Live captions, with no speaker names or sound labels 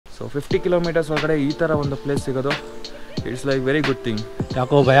So 50 kilometres ಒಳಗಡೆ ಈ ಥರ ಒಂದು ಪ್ಲೇಸ್ ಸಿಗೋದು it's like very good thing.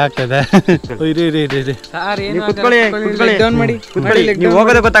 ಯಾಕೋ ಭಯ ಆಗ್ತದೆ. ನೀವು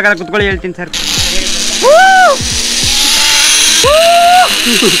ಹೋಗೋದೇ ಗೊತ್ತಾಗಲ್ಲ, ಕುತ್ಕೊಳ್ಳಿ ಹೇಳ್ತೀನಿ ಸರ್.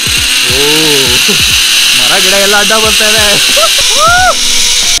 ಮರ ಗಿಡ ಎಲ್ಲ ಅಡ್ಡ ಬರ್ತಾ ಇದೆ.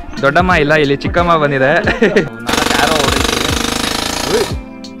 ದೊಡ್ಡಮ್ಮ ಇಲ್ಲ, ಇಲ್ಲಿ ಚಿಕ್ಕಮ್ಮ ಬಂದಿದೆ. ಯಾರೋ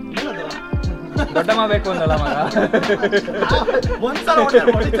ದೊಡ್ಡಮ್ಮ ಬೇಕು ಅಂದಲ್ಲ ಮಗ.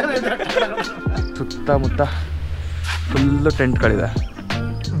 ಸುತ್ತಮುತ್ತ ಫುಲ್ಲು ಟೆಂಟ್ಗಳಿದೆ.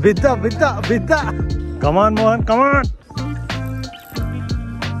 ಬಿದ್ದ ಬಿದ್ದ ಬಿದ್ದ. ಕಮಾನ್ ಮೋಹನ್ ಕಮಾನ್.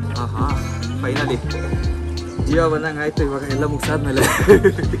 ಫೈನಲಿ ಜೀವ ಬಂದಂಗೆ ಆಯ್ತು. ಇವಾಗ ಎಲ್ಲ ಮುಗಿಸಾದ್ಮೇಲೆ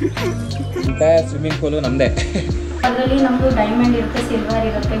ಸ್ವಿಮ್ಮಿಂಗ್ ಪೂಲು ನಮ್ಮದೇ. ಅದರಲ್ಲಿ ನಮ್ಮದು ಡೈಮಂಡ್ ಇರುತ್ತೆ, ಸಿಲ್ವರ್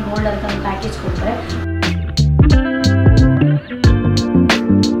ಇರುತ್ತೆ, ಗೋಲ್ಡ್ ಅಂತ ಒಂದು ಪ್ಯಾಕೇಜ್ ಕೊಡ್ತಾರೆ.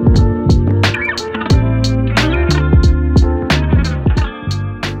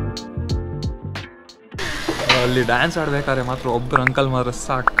 ಅಲ್ಲಿ ಡ್ಯಾನ್ಸ್ ಆಡ್ಬೇಕಾದ್ರೆ ಮಾತ್ರ ಒಬ್ಬರು ಅಂಕಲ್ ಮಾತ್ರ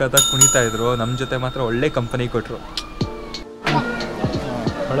ಸಕ್ಕತ್ತಾಗಿ ಕುಣಿತಾ ಇದ್ರು. ನಮ್ಮ ಜೊತೆ ಮಾತ್ರ ಒಳ್ಳೆ ಕಂಪನಿ ಕೊಟ್ಟರು.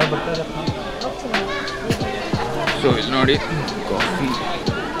 ಸೊ ಇಲ್ಲಿ ನೋಡಿ ಕಾಫಿ.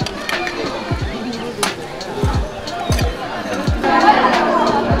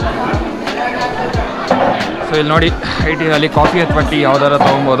 ಸೊ ಇಲ್ಲಿ ನೋಡಿ ಐಟಿನಲ್ಲಿ ಕಾಫಿ ಅಥವಾ ಟೀ ಯಾವ್ದಾರ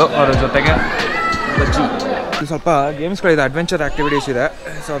ತೊಗೊಬೋದು. ಅದ್ರ ಜೊತೆಗೆ ಬಜ್ಜಿ. ಸ್ವಲ್ಪ ಗೇಮ್ಸ್ಗಳಿದೆ, ಅಡ್ವೆಂಚರ್ ಆ್ಯಕ್ಟಿವಿಟೀಸ್ ಇದೆ.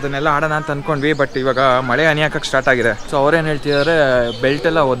 ಸೊ ಅದನ್ನೆಲ್ಲ ಆಡೋಣ ಅಂತ ಅಂದ್ಕೊಂಡ್ವಿ. ಬಟ್ ಇವಾಗ ಮಳೆ ಹನಿಯಾಕಕ್ಕೆ ಸ್ಟಾರ್ಟ್ ಆಗಿದೆ. ಸೊ ಅವ್ರೇನು ಹೇಳ್ತಿದ್ದಾರೆ, ಬೆಲ್ಟ್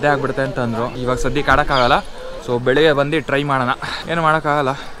ಎಲ್ಲ ಒದ್ದೆ ಆಗ್ಬಿಡುತ್ತೆ ಅಂತ ಅಂದರು. ಇವಾಗ ಸದ್ಯಕ್ಕೆ ಆಡೋಕ್ಕಾಗಲ್ಲ. ಸೊ ಬೆಳಿಗ್ಗೆ ಬಂದು ಟ್ರೈ ಮಾಡೋಣ. ಏನು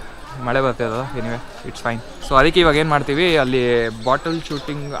ಮಾಡೋಕ್ಕಾಗಲ್ಲ, ಮಳೆ ಬರ್ತಿರೋದು. Anyway it's fine. ಸೊ ಅದಕ್ಕೆ ಇವಾಗ ಏನು ಮಾಡ್ತೀವಿ, ಅಲ್ಲಿ ಬಾಟಲ್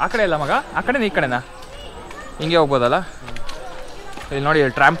ಶೂಟಿಂಗ್ ಆ ಕಡೆ ಇಲ್ಲ ಮಗ, ಆ ಕಡೆನ ಈ ಕಡೆನಾ ಹಿಂಗೆ ಹೋಗ್ಬೋದಲ್ಲ. ಇಲ್ಲಿ ನೋಡಿ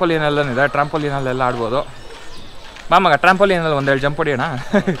ಟ್ರಾಂಪೋಲಿನೆಲ್ಲನಿದೆ, ಟ್ರಾಂಪೋಲಿನಲ್ಲೆಲ್ಲ ಆಡ್ಬೋದು. ಬಾ ಮಗ, ಟ್ರಾಂಪೋಲಿನಲ್ಲಿ ಒಂದೆರಡು ಜಂಪ್ ಹೊಡಿಯೋಣ.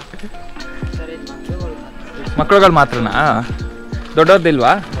 ಮಕ್ಕಳುಗಳು ಮಾತ್ರನಾ,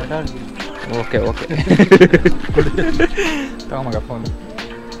 ದೊಡ್ಡವ್ರದ್ದಿಲ್ವಾ? Okay okay. ತಗೊಂಬಗ ಫೋನ್.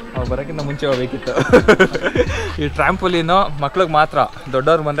 ಅವು ಬರೋಕ್ಕಿಂತ ಮುಂಚೆ ಹೋಗ್ಬೇಕಿತ್ತು. ಈ ಟ್ರಾಂಪೋಲಿನು ಮಕ್ಳಿಗೆ ಮಾತ್ರ,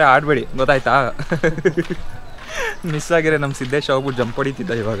 ದೊಡ್ಡವ್ರು ಬಂದರೆ ಆಡಬೇಡಿ, ಗೊತ್ತಾಯ್ತಾ? ಮಿಸ್ ಆಗಿರೋ ನಮ್ಮ ಸಿದ್ದೇಶ್ ಹೋಗ್ಬಿಟ್ಟು ಜಂಪ್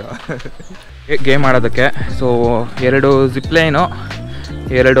ಹೊಡಿತಿದ್ದ ಇವಾಗ ಗೇಮ್ ಆಡೋದಕ್ಕೆ. ಸೊ 2 ಜಿಪ್ಲೈನು,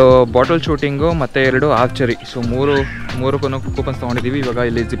 2 ಬಾಟಲ್ ಶೂಟಿಂಗು ಮತ್ತು 2 ಆರ್ಚರಿ. ಸೊ ಮೂರಕ್ಕೂ ಕೂಪನ್ಸ್ ತೊಗೊಂಡಿದ್ದೀವಿ. ಇವಾಗ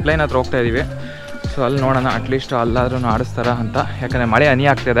ಇಲ್ಲಿ ಜಿಪ್ಲೈನ್ ಹತ್ರ ಹೋಗ್ತಾ ಇದ್ದೀವಿ. ಸೊ ಅಲ್ಲಿ ನೋಡೋಣ, ಅಟ್ಲೀಸ್ಟ್ ಅಲ್ಲಾದ್ರೂ ಆಡಿಸ್ತಾರ ಅಂತ. ಯಾಕಂದರೆ ಮಳೆ ಹನಿ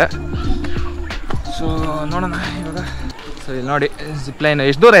ಆಗ್ತಿದೆ. ಸೊ ನೋಡೋಣ ಇವಾಗ. ಸೊ ಇಲ್ಲಿ ನೋಡಿ ಜಿಪ್ಲೈನ್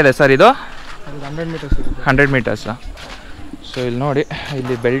ಎಷ್ಟು ದೂರ ಇದೆ ಸರ್ ಇದು? 100 ಮೀಟರ್ಸಾ? ಸೊ ಇಲ್ಲಿ ನೋಡಿ,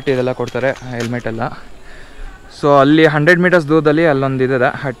 ಇಲ್ಲಿ ಬೆಲ್ಟ್ ಇದೆಲ್ಲ ಕೊಡ್ತಾರೆ, ಹೆಲ್ಮೆಟ್ ಎಲ್ಲ. ಸೊ ಅಲ್ಲಿ 100 ಮೀಟರ್ಸ್ ದೂರದಲ್ಲಿ ಅಲ್ಲೊಂದು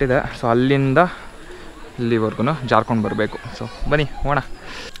ಇದೆ, ಹಟ್ಟಿದೆ. ಸೊ ಅಲ್ಲಿಂದ ಇಲ್ಲಿವರೆಗೂ ಜಾರ್ಕೊಂಡು ಬರಬೇಕು. ಸೊ ಬನ್ನಿ ಹೋಗೋಣ.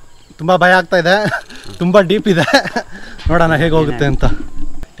 ತುಂಬ ಭಯ ಆಗ್ತಾ ಇದೆ, ತುಂಬ ಡೀಪ್ ಇದೆ. ನೋಡೋಣ ಹೇಗೆ ಹೋಗುತ್ತೆ ಅಂತ.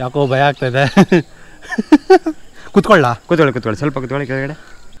 ಯಾಕೋ ಭಯ ಆಗ್ತಾ ಇದೆ. ಕೂತ್ಕೊಳ್ಳಿ ಸ್ವಲ್ಪ ಕೂತ್ಕೊಳ್ಳಿ ಕೆಳಗಡೆ.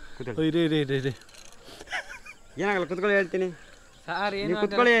 ಏನಾಗಲ್ಲ, ಕೂತ್ಕೊಳ್ಳಿ ಹೇಳ್ತೀನಿ.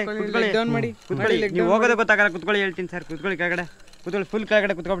 ಕೂತ್ಕೊಳ್ಳಿ. ನೀವು ಹೋಗೋದೇ ಗೊತ್ತಾಗಲ್ಲ, ಕೂತ್ಕೊಳ್ಳಿ ಹೇಳ್ತೀನಿ ಸರ್. ಕೂತ್ಕೊಳ್ಳಿ ಕೆಳಗಡೆ, ಕೂತ್ಕೊಳ್ಳಿ, ಫುಲ್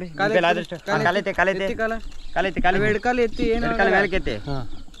ಕೆಳಗಡೆ ಕೂತ್ಕೊಬಿಡಿ. ಆದಷ್ಟು ಕಾಲೈತೆ ಎತ್ತಿ, ಮೇಲಕ್ಕೆ ಎತ್ತಿ.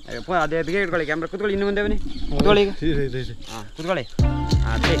 ಅದೇ ಎದ್ಗೆ ಇಟ್ಕೊಳ್ಳಿ ಕ್ಯಾಮ್ರಾ. ಕೂತ್ಕೊಳ್ಳಿ, ಇನ್ನು ಮುಂದೆ ಬನ್ನಿ. ಕೂತ್ಕೊಳ್ಳಿ ಈಗ. ಹಾಂ ಕೂತ್ಕೊಳ್ಳಿ.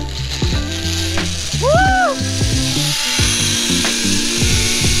 ಹಾಂ ಸರಿ.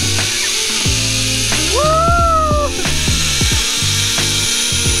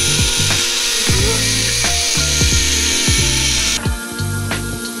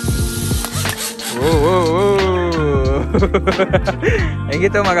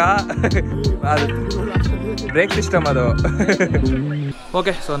 ಹೆಂಗಿತ್ತು ಮಗ? ಅದು ಬ್ರೇಕ್ ಸಿಸ್ಟಮ್ ಅದು.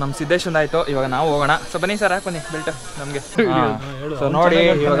 ಓಕೆ, ಸೊ ನಮ್ಮ ಸಿದ್ದೇಶನ್ ಆಯಿತು. ಇವಾಗ ನಾವು ಹೋಗೋಣ. ಸೊ ಬನ್ನಿ ಸರ್, ಹಾಕಿ ಬನ್ನಿ ಬೆಲ್ಟ್ ನಮಗೆ. ಸೊ ನೋಡಿ,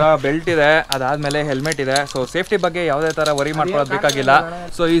 ಇವಾಗ ಬೆಲ್ಟ್ ಇದೆ, ಅದಾದಮೇಲೆ ಹೆಲ್ಮೆಟ್ ಇದೆ. ಸೊ ಸೇಫ್ಟಿ ಬಗ್ಗೆ ಯಾವುದೇ ಥರ ವರಿ ಮಾಡ್ಕೊಳ್ಳೋದು ಬೇಕಾಗಿಲ್ಲ.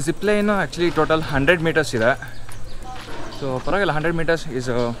 ಸೊ ಈ ಜಿಪ್ಲೈನು ಆ್ಯಕ್ಚುಲಿ ಟೋಟಲ್ 100 ಮೀಟರ್ಸ್ ಇದೆ. ಸೊ ಪರವಾಗಿಲ್ಲ, 100 ಮೀಟರ್ಸ್ ಈಸ್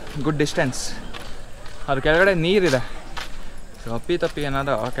ಗುಡ್ ಡಿಸ್ಟೆನ್ಸ್. ಅದ್ರ ಕೆಳಗಡೆ ನೀರಿದೆ. ಸೊ ತಪ್ಪಿ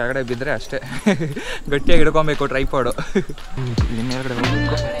ಏನಾದರೂ ಕೆಳಗಡೆ ಬಿದ್ದರೆ ಅಷ್ಟೇ, ಗಟ್ಟಿಯಾಗಿ ಹಿಡ್ಕೊಬೇಕು ಟ್ರೈಪಾಡು. ಇಲ್ಲಿ ಮೇಲ್ಗಡೆ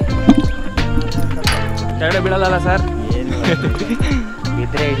ಹೋಗ್ಬೇಕು. ಕೆಳಗಡೆ ಬೀಳಲ್ಲ ಸರ್?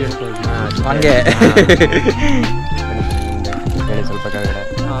 ಬಿದ್ದರೆ ಹಂಗೆ ಸ್ವಲ್ಪ ಕೆಳಗಡೆ.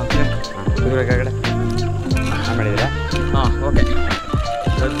 ಹಾಂ ಕೆಳಗಡೆ ಮಾಡಿದ್ರೆ ಹಾಂ ಓಕೆ.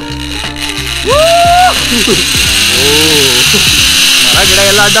 ಮರ ಗಿಡ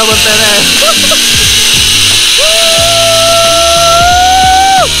ಎಲ್ಲ ಅಡ್ಡ ಬರ್ತಾರೆ.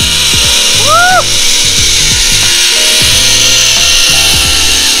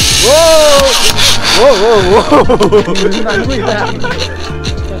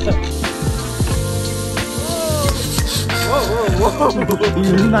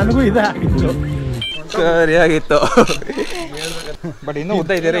 ನನಗೂ ಇದೆ, ಸರಿಯಾಗಿತ್ತು. ಬಟ್ ಇನ್ನೂ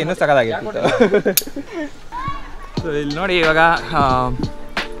ಉದ್ದ ಇದ್ದೀರಾ, ಇನ್ನೂ ಸಗದಾಗಿತ್ತು. ಸೊ ಇಲ್ಲಿ ನೋಡಿ, ಇವಾಗ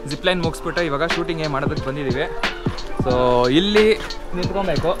ಜಿಪ್ಲೈನ್ ಮುಗಿಸ್ಬಿಟ್ಟು ಇವಾಗ ಶೂಟಿಂಗ್ ಮಾಡೋದಕ್ಕೆ ಬಂದಿದ್ದೀವಿ. ಸೊ ಇಲ್ಲಿ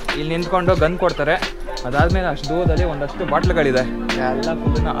ನಿಂತ್ಕೊಬೇಕು, ಇಲ್ಲಿ ನಿಂತ್ಕೊಂಡು ಗನ್ ಕೊಡ್ತಾರೆ. ಅದಾದಮೇಲೆ ಅಷ್ಟು ದೂರದಲ್ಲಿ ಒಂದಷ್ಟು ಬಾಟ್ಲುಗಳಿದೆ, ಎಲ್ಲ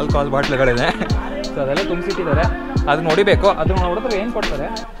ಫುಲ್ ಆಲ್ಕೋಹಾಲ್ ಬಾಟ್ಲುಗಳಿದೆ. ಸೊ ಅದೆಲ್ಲ ತುಂಬಿಸಿಟ್ಟಿದ್ದಾರೆ, ಅದನ್ನ ಹೊಡಿಬೇಕು. ಅದನ್ನ ಹೊಡೆದ್ರೆ ಏನು ಕೊಡ್ತಾರೆ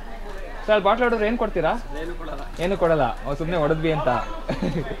ಸರ್? ಅಲ್ಲಿ ಬಾಟ್ಲು ಹೊಡೆದ್ರೆ ಏನು ಕೊಡ್ತೀರಾ? ಏನು ಕೊಡಲ್ಲ, ಸುಮ್ಮನೆ ಹೊಡೆದ್ವಿ ಅಂತ.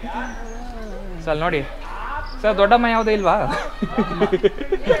 ಸರ್ ನೋಡಿ ಸರ್, ದೊಡ್ಡಮ್ಮ ಯಾವುದೂ ಇಲ್ವಾ?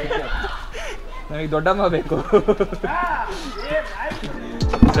 ನಮಗೆ ದೊಡ್ಡಮ್ಮ ಬೇಕು.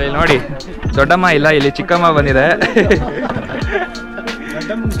 ಸೊ ಇಲ್ಲಿ ನೋಡಿ, ದೊಡ್ಡಮ್ಮ ಇಲ್ಲ, ಇಲ್ಲಿ ಚಿಕ್ಕಮ್ಮ ಬಂದಿದೆ.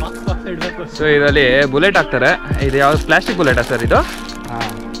 ಸೊ ಇದರಲ್ಲಿ ಬುಲೆಟ್ ಹಾಕ್ತಾರೆ. ಇದು ಯಾವ್ದು ಪ್ಲಾಸ್ಟಿಕ್ ಬುಲೆಟಾ ಸರ್ ಇದು?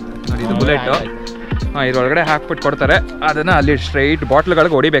 ನೋಡಿ ಇದು ಬುಲೆಟು. ಹಾಂ, ಇದ್ರೊಳಗಡೆ ಹಾಕ್ಬಿಟ್ಟು ಕೊಡ್ತಾರೆ. ಅದನ್ನು ಅಲ್ಲಿ ಸ್ಟ್ರೈಟ್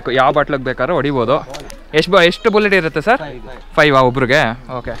ಬಾಟ್ಲುಗಳಿಗೆ ಹೊಡಿಬೇಕು, ಯಾವ ಬಾಟ್ಲಿಗೆ ಬೇಕಾದ್ರೂ ಹೊಡಿಬೋದು. ಎಷ್ಟು ಬುಲೆಟ್ ಇರುತ್ತೆ ಸರ್? 5 ಒಬ್ರಿಗೆ?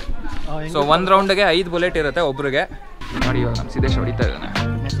 ಓಕೆ. ಸೊ 1 ರೌಂಡ್ಗೆ 5 ಬುಲೆಟ್ ಇರುತ್ತೆ ಒಬ್ರಿಗೆ. ನೋಡಿ ಇವಾಗ ನಮ್ಮ ಸಿದ್ದೇಶ್ ಹೊಡಿತಾ ಇದ್ದಾನೆ.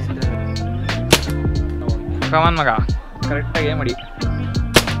 ಕಮಾನ್ ಮಗ, ಕರೆಕ್ಟಾಗಿ ಏನು ಮಾಡಿ.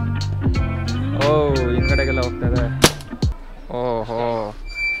 ಓ, ಹಿಂದ್ಗಡೆಗೆಲ್ಲ ಹೋಗ್ತಾ ಇದೆ. ಓಹೋ,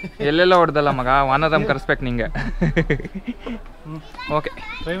 ಎಲ್ಲೆಲ್ಲ ಹೊಡೆದಲ್ಲ ಮಗ, ವಾನರಮ್ ಕರೆಸ್ಬೇಕು ನಿಂಗೆ. ಓಕೆ,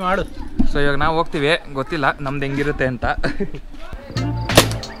 ಟ್ರೈ ಮಾಡು. ಸೊ ಇವಾಗ ನಾವು ಹೋಗ್ತೀವಿ, ಗೊತ್ತಿಲ್ಲ ನಮ್ದು ಹೆಂಗಿರುತ್ತೆ ಅಂತ.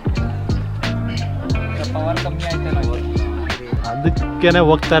 ಪವರ್ ಕಮ್ಮಿ ಆಯ್ತಲ್ಲ, ಅದಕ್ಕೇನೆ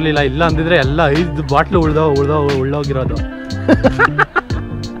ಹೋಗ್ತಾ ಇರಲಿಲ್ಲ. ಇಲ್ಲ ಅಂದಿದ್ರೆ ಎಲ್ಲ 5 ಬಾಟ್ಲು ಉಳ್ಳೋಗಿರೋದು.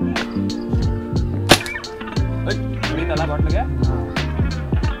 ಹೊಡಿತಲ್ಲ ಬಾಟ್ಲಿಗೆ.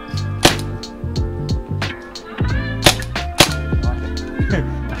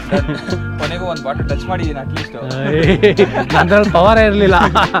 ಕೊನೆಗೂ ಒಂದು ಬಾಟಲ್ ಟಚ್ ಮಾಡಿದ್ದೀನಿ ಅಟ್ಲೀಸ್ಟ್. ನಂದ್ರಲ್ಲಿ ಪವರೇ ಇರಲಿಲ್ಲ.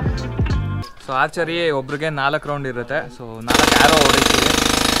 ಸೊ ಆರ್ಚರಿ ಒಬ್ರಿಗೆ 4 ರೌಂಡ್ ಇರುತ್ತೆ. ಸೊ 4 ಆರೋ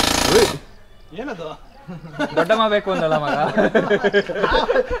ಹೊಡಿತೀವಿ. ಏನದು? ದೊಡ್ಡಮ್ಮ ಬೇಕು ಅಂದಲ್ಲ ಮಗ.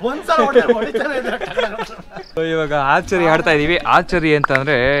 ಇವಾಗ ಆರ್ಚರಿ ಆಡ್ತಾ ಇದೀವಿ. ಆರ್ಚರಿ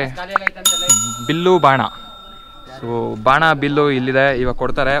ಅಂತಂದ್ರೆ ಬಿಲ್ಲು ಬಾಣ. ಸೊ ಬಾಣ ಬಿಲ್ಲು ಇಲ್ಲಿದೆ, ಇವಾಗ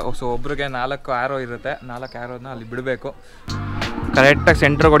ಕೊಡ್ತಾರೆ. ಸೊ ಒಬ್ರಿಗೆ 4 ಆರೋ ಇರುತ್ತೆ. 4 ಆರೋನ ಅಲ್ಲಿ ಬಿಡಬೇಕು. ಕರೆಕ್ಟಾಗಿ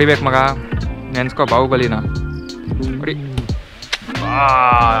ಸೆಂಟ್ರಿಗೆ ಹೊಡಿಬೇಕು ಮಗ. ನೆನ್ಸ್ಕೋ ಬಾಹುಬಲಿನ ಹೊಡಿ.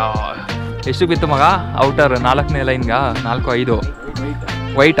 ಎಷ್ಟು ಬಿತ್ತು ಮಗ? ಔಟರ್ 4ನೇ ಲೈನ್ಗ 4, 5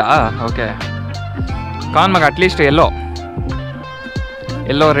 ವೈಟಾ? ಓಕೆ, ಕಾನ್ ಮಗ. ಅಟ್ಲೀಸ್ಟ್ ಎಲ್ಲೋ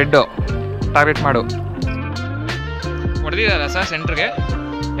ರೆಡ್ಡು ಟಾರ್ಗೆಟ್ ಮಾಡು. ಹೊಡೆದಿದ್ದಾರಾ ಸರ್ ಸೆಂಟ್ರಿಗೆ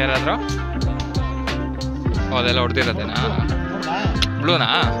ಯಾರಾದರೂ? ಅದೆಲ್ಲ ಹೊಡೆದಿರೋದೇನಾ? ಬ್ಲೂನಾ?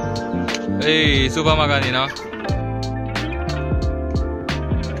 ಏಯ್ ಶುಭ ಮಗ ನೀನು.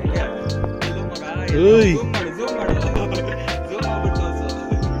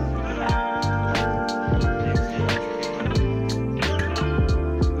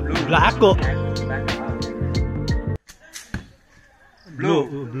 ಬ್ಲ್ಯಾಕು, ಬ್ಲೂ,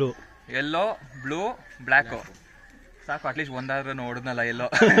 ಬ್ಲೂ, ಎಲ್ಲೋ, ಬ್ಲೂ, ಬ್ಲ್ಯಾಕು. ಸಾಕು, ಅಟ್ಲೀಸ್ಟ್ ಒಂದಾದ್ರೂ ನೋಡಿದ್ನಲ್ಲ ಎಲ್ಲೋ.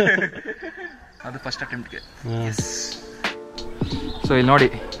 ಅದು ಫಸ್ಟ್ ಅಟೆಂಪ್ಟ್ಗೆ. ಸೊ ಇಲ್ಲಿ ನೋಡಿ,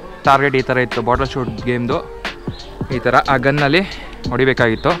 ಟಾರ್ಗೆಟ್ ಈ ಥರ ಇತ್ತು ಬಾಟಲ್ ಶೂಟ್ ಗೇಮ್ದು. ಈ ಥರ ಆ ಗನ್ನಲ್ಲಿ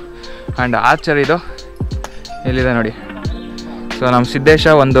ಹೊಡಿಬೇಕಾಗಿತ್ತು. ಆ್ಯಂಡ್ ಆರ್ಚರಿದು ಎಲ್ಲಿದೆ ನೋಡಿ. ಸೊ ನಮ್ಮ ಸಿದ್ದೇಶ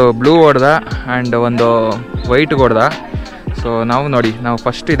ಒಂದು ಬ್ಲೂ ಹೊಡೆದ ಆ್ಯಂಡ್ ಒಂದು ವೈಟ್ ಹೊಡೆದ. ಸೊ ನಾವು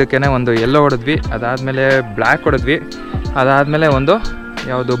ಫಸ್ಟ್ ಇದಕ್ಕೇ ಒಂದು ಎಲ್ಲೋ ಹೊಡೆದ್ವಿ, ಅದಾದಮೇಲೆ ಬ್ಲ್ಯಾಕ್ ಹೊಡೆದ್ವಿ, ಅದಾದಮೇಲೆ ಒಂದು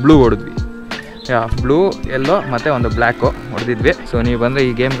ಯಾವುದು ಬ್ಲೂ ಹೊಡೆದ್ವಿ. ಬ್ಲೂ, ಎಲ್ಲೋ ಮತ್ತು ಒಂದು ಬ್ಲ್ಯಾಕು ಹೊಡೆದಿದ್ವಿ. ಸೊ ನೀವು ಬಂದರೆ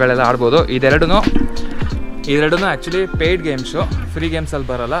ಈ ಗೇಮ್ಗಳೆಲ್ಲ ಆಡ್ಬೋದು. ಇದೆರಡೂ ಆ್ಯಕ್ಚುಲಿ ಪೇಯ್ಡ್ ಗೇಮ್ಸು, ಫ್ರೀ ಗೇಮ್ಸಲ್ಲಿ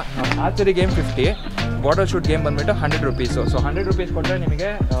ಬರೋಲ್ಲ. Archery game 50, bottle shoot game ಬಂದುಬಿಟ್ಟು 100 ರೂಪೀಸು. ಸೊ 100 ರೂಪೀಸ್ ಕೊಟ್ಟರೆ ನಿಮಗೆ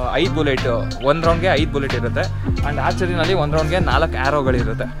 5 ಬುಲೆಟ್, 1 ರೌಂಡ್ಗೆ 5 ಬುಲೆಟ್ ಇರುತ್ತೆ. ಆ್ಯಂಡ್ ಆರ್ಚರಿನಲ್ಲಿ 1 ರೌಂಡ್ಗೆ 4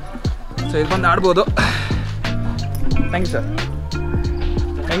 ಆ್ಯರೋಗಳಿರುತ್ತೆ. ಸೊ ಇದು ಬಂದು ಆಡ್ಬೋದು. Thank you sir.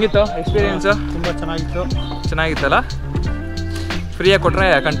 ಹೆಂಗಿತ್ತು ಎಕ್ಸ್ಪೀರಿಯೆನ್ಸು? ತುಂಬ ಚೆನ್ನಾಗಿತ್ತಲ್ಲ? ಫ್ರೀಯಾಗಿ ಕೊಟ್ಟರೆ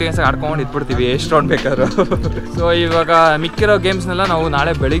ಕಂಟಿನ್ಯೂಸ್ ಆಗಿ ಆಡ್ಕೊಂಡು ಇದ್ಬಿಡ್ತೀವಿ ಎಷ್ಟು ರೌಂಡ್ ಬೇಕಾದ್ರು. ಸೊ ಇವಾಗ ಮಿಕ್ಕಿರೋ ಗೇಮ್ಸ್ನೆಲ್ಲ ನಾವು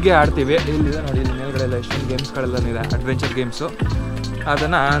ನಾಳೆ ಬೆಳಿಗ್ಗೆ ಆಡ್ತೀವಿ. ಇಲ್ಲಿದೆ ನೋಡಿ, ಇಲ್ಲಿ ಮೇಲ್ಗಡೆಲ್ಲ ಎಷ್ಟೊಂದು ಗೇಮ್ಸ್ಗಳೆಲ್ಲ ಇದೆ, ಅಡ್ವೆಂಚರ್ ಗೇಮ್ಸು.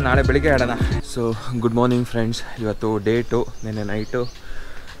 ಅದನ್ನು ನಾಳೆ ಬೆಳಿಗ್ಗೆ ಆಡೋಣ. So good morning friends. ಇವತ್ತು ಡೇ 2. ನೆನ್ನೆ ನೈಟು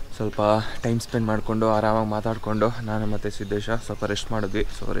ಸ್ವಲ್ಪ ಟೈಮ್ ಸ್ಪೆಂಡ್ ಮಾಡಿಕೊಂಡು ಆರಾಮಾಗಿ ಮಾತಾಡಿಕೊಂಡು ನಾನು ಮತ್ತು ಸಿದ್ದೇಶ ಸ್ವಲ್ಪ ರೆಸ್ಟ್ ಮಾಡಿದ್ವಿ.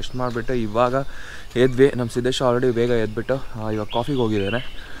 ಸೊ ರೆಸ್ಟ್ ಮಾಡಿಬಿಟ್ಟು ಇವಾಗ ಎದ್ವಿ. ನಮ್ಮ ಸಿದ್ದೇಶ ಆಲ್ರೆಡಿ ಬೇಗ ಎದ್ಬಿಟ್ಟು ಇವಾಗ ಕಾಫಿಗೆ ಹೋಗಿದ್ದಾರೆ.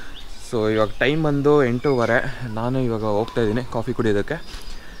 ಸೊ ಇವಾಗ ಟೈಮ್ ಬಂದು 8:15. ನಾನು ಇವಾಗ ಹೋಗ್ತಾಯಿದ್ದೀನಿ ಕಾಫಿ ಕುಡಿಯೋದಕ್ಕೆ.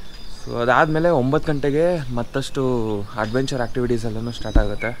 ಸೊ ಅದಾದಮೇಲೆ 9 ಗಂಟೆಗೆ ಮತ್ತಷ್ಟು ಅಡ್ವೆಂಚರ್ ಆ್ಯಕ್ಟಿವಿಟೀಸ್ ಎಲ್ಲನೂ ಸ್ಟಾರ್ಟ್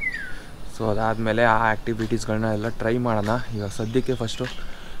ಆಗುತ್ತೆ. ಸೊ ಅದಾದಮೇಲೆ ಆ ಆ್ಯಕ್ಟಿವಿಟೀಸ್ಗಳನ್ನ ಎಲ್ಲ ಟ್ರೈ ಮಾಡೋಣ. ಇವಾಗ ಸದ್ಯಕ್ಕೆ ಫಸ್ಟು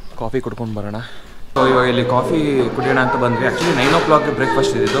ಕಾಫಿ ಕುಡ್ಕೊಂಡು ಬರೋಣ. ಸೊ ಇವಾಗ ಇಲ್ಲಿ ಕಾಫಿ ಕುಡಿಯೋಣ ಅಂತ ಬಂದ್ವಿ. ಆ್ಯಕ್ಚುಲಿ 9 o'clockಗೆ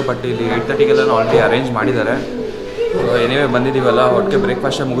ಬ್ರೇಕ್ಫಾಸ್ಟ್ ಇದ್ದಿದ್ದು, ಬಟ್ ಇಲ್ಲಿ 8:30ಗೆಲ್ಲ ಆಲ್ರೆಡಿ ಅರೇಂಜ್ ಮಾಡಿದ್ದಾರೆ. ಸೊ ಏನೇ ಬಂದಿದ್ದೀವಲ್ಲ, ಒಟ್ಟಿಗೆ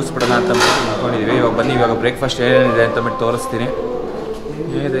ಬ್ರೇಕ್ಫಾಸ್ಟೇ ಮುಗಿಸ್ಬಿಡೋಣ ಅಂತ ಅಂದ್ಕೊಂಡಿದ್ದೀವಿ. ಇವಾಗ ಬನ್ನಿ, ಇವಾಗ ಬ್ರೇಕ್ಫಾಸ್ಟ್ ಏನೇನಿದೆ ಅಂತ ಬಿಟ್ಟು ತೋರಿಸ್ತೀನಿ.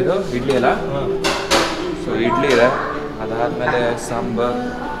 ಏನಿದೆ ಇದು? ಇಡ್ಲಿ ಅಲ್ಲ? ಸೊ ಇಡ್ಲಿ ಇದೆ, ಅದಾದಮೇಲೆ ಸಾಂಬಾರ್,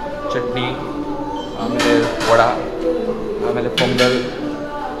 ಚಟ್ನಿ, ಆಮೇಲೆ ವಡ, ಆಮೇಲೆ ಪೊಂಗಲ್,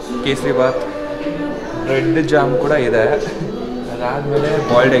 ಕೇಸರಿ ಬಾತ್, ಬ್ರೆಡ್ ಜಾಮ್ ಕೂಡ ಇದೆ. ಅದಾದಮೇಲೆ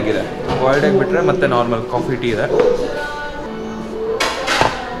ಬಾಯ್ಲ್ಡ್ ಎಗ್ ಇದೆ. ಬಾಯ್ಲ್ಡ್ ಎಗ್ ಬಿಟ್ಟರೆ ಮತ್ತೆ ನಾರ್ಮಲ್ ಕಾಫಿ ಟೀ ಇದೆ.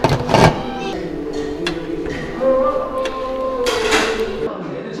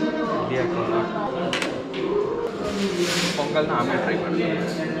 ಪೊಂಗಲ್ನ ಆಮೇಲೆ ಟ್ರೈ ಮಾಡಿ.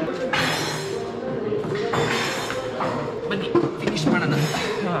 ಬನ್ನಿ ಫಿನಿಶ್ ಮಾಡೋಣ.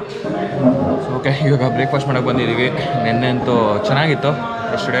 ಓಕೆ, ಇವಾಗ ಬ್ರೇಕ್ಫಾಸ್ಟ್ ಮಾಡೋಕ್ಕೆ ಬಂದಿದ್ದೀವಿ. ನೆನ್ನೆ ಅಂತೂ ಚೆನ್ನಾಗಿತ್ತು.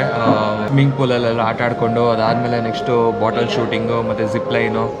 ಎಸ್ಟರ್ಡೇ ಸ್ವಿಮ್ಮಿಂಗ್ ಪೂಲಲ್ಲೆಲ್ಲ ಆಟ ಆಡಿಕೊಂಡು ಅದಾದಮೇಲೆ ನೆಕ್ಸ್ಟು ಬಾಟಲ್ ಶೂಟಿಂಗು ಮತ್ತು ಜಿಪ್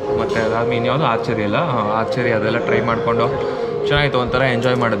ಲೈನು ಮತ್ತು ಅದಾದ್ಮೇಲೆ ಇನ್ಯಾವುದು ಆರ್ಚರಿ ಅಲ್ಲ, ಆರ್ಚರಿ ಅದೆಲ್ಲ ಟ್ರೈ ಮಾಡಿಕೊಂಡು ಚೆನ್ನಾಗಿತ್ತು. ಒಂಥರ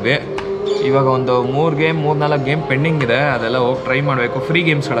ಎಂಜಾಯ್ ಮಾಡಿದ್ವಿ. ಇವಾಗ ಒಂದು 3-4 ಗೇಮ್ ಪೆಂಡಿಂಗ್ ಇದೆ. ಅದೆಲ್ಲ ಹೋಗಿ ಟ್ರೈ ಮಾಡಬೇಕು. ಫ್ರೀ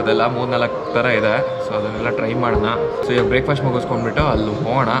ಗೇಮ್ಸ್ಗಳದೆಲ್ಲ 3-4 ಥರ ಇದೆ. ಸೊ ಅದನ್ನೆಲ್ಲ ಟ್ರೈ ಮಾಡೋಣ. ಸೊ ಇವಾಗ ಬ್ರೇಕ್ಫಾಸ್ಟ್ ಮುಗಿಸ್ಕೊಂಡ್ಬಿಟ್ಟು ಅಲ್ಲಿ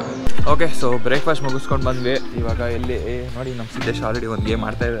ಹೋಗೋಣ. ಓಕೆ, ಸೊ ಬ್ರೇಕ್ಫಾಸ್ಟ್ ಮುಗಿಸ್ಕೊಂಡು ಬಂದ್ವಿ. ಇವಾಗ ಎಲ್ಲಿ ನೋಡಿ ನಮ್ಮ ಸಿದ್ದೇಶ್ ಆಲ್ರೆಡಿ ಒಂದು ಗೇಮ್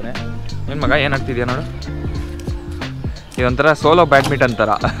ಆಡ್ತಾ ಇದ್ದಾನೆ. ಏನು ಮಗ ಏನು ಆಡ್ತಿದ್ಯಾ ನೋಡು. ಇದೊಂಥರ ಸೋಲೋ ಬ್ಯಾಡ್ಮಿಂಟನ್ ಥರ.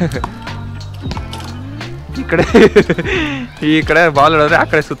 ಈ ಕಡೆ ಬಾಲ್ ಹೊಡೆದ್ರೆ ಆ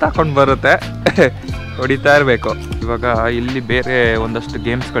ಕಡೆ ಸುತ್ತಾಕೊಂಡು ಬರುತ್ತೆ, ಹೊಡಿತಾ ಇರಬೇಕು. ಇವಾಗ ಇಲ್ಲಿ ಬೇರೆ ಒಂದಷ್ಟು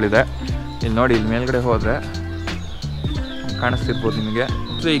ಗೇಮ್ಸ್ಗಳಿದೆ. ಇಲ್ಲಿ ನೋಡಿ, ಇಲ್ಲಿ ಮೇಲ್ಗಡೆ ಹೋದರೆ ಕಾಣಿಸ್ತಿರ್ಬೋದು ನಿಮಗೆ.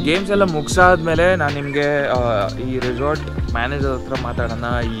 ಸೊ ಈ ಗೇಮ್ಸ್ ಎಲ್ಲ ಮುಗಿಸಾದ್ಮೇಲೆ ನಾನು ನಿಮಗೆ ಈ ರೆಸಾರ್ಟ್ ಮ್ಯಾನೇಜರ್ ಹತ್ರ ಮಾತಾಡೋಣ.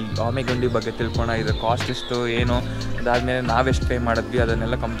 ಈ ಆಮೆಗುಂಡಿ ಬಗ್ಗೆ ತಿಳ್ಕೊಳ್ಳೋಣ. ಇದರ ಕಾಸ್ಟ್ ಎಷ್ಟು, ಏನು, ಅದಾದಮೇಲೆ ನಾವೆಷ್ಟು ಪೇ ಮಾಡಿದ್ವಿ,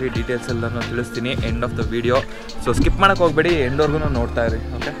 ಅದನ್ನೆಲ್ಲ ಕಂಪ್ಲೀಟ್ ಡೀಟೇಲ್ಸ್ ಎಲ್ಲನೂ ತಿಳಿಸ್ತೀನಿ end of the video. So skip ಮಾಡೋಕ್ಕೆ ಹೋಗ್ಬೇಡಿ, ಎಂಡ್ವರೆಗೂ ನೋಡ್ತಾ ಇರಿ.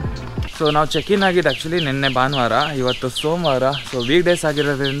 ಓಕೆ, ಸೊ ನಾವು ಚೆಕ್-ಇನ್ ಆಗಿದ್ದು ಆ್ಯಕ್ಚುಲಿ ನಿನ್ನೆ ಭಾನುವಾರ, ಇವತ್ತು ಸೋಮವಾರ. ಸೊ ವೀಕ್ ಡೇಸ್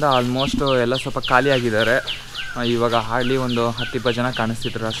ಆಗಿರೋದ್ರಿಂದ ಆಲ್ಮೋಸ್ಟ್ ಎಲ್ಲ ಸ್ವಲ್ಪ ಖಾಲಿ ಆಗಿದ್ದಾರೆ. ಇವಾಗ ಹಾರ್ಡ್ಲಿ ಒಂದು 10-20 ಜನ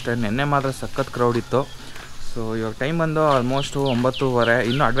ಕಾಣಿಸ್ತಿದ್ರು ಅಷ್ಟೇ. ನಿನ್ನೆ ಮಾತ್ರ ಸಖತ್ ಕ್ರೌಡ್ ಇತ್ತು. ಸೊ ಇವಾಗ ಟೈಮ್ ಬಂದು ಆಲ್ಮೋಸ್ಟು 9:30.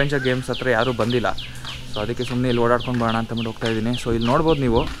 ಇನ್ನೂ ಅಡ್ವೆಂಚರ್ ಗೇಮ್ಸ್ ಹತ್ರ ಯಾರೂ ಬಂದಿಲ್ಲ. ಸೊ ಅದಕ್ಕೆ ಸುಮ್ಮನೆ ಇಲ್ಲಿ ಓಡಾಡ್ಕೊಂಡು ಬರೋಣ ಅಂತಂದ್ಬಿಟ್ಟು ಹೋಗ್ತಾಯಿದ್ದೀನಿ. ಸೊ ಇಲ್ಲಿ ನೋಡ್ಬೋದು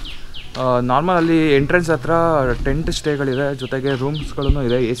ನೀವು, ನಾರ್ಮಲ್ ಅಲ್ಲಿ ಎಂಟ್ರೆನ್ಸ್ ಹತ್ರ ಟೆಂಟ್ ಸ್ಟೇಗಳಿದೆ, ಜೊತೆಗೆ ರೂಮ್ಸ್ಗಳೂ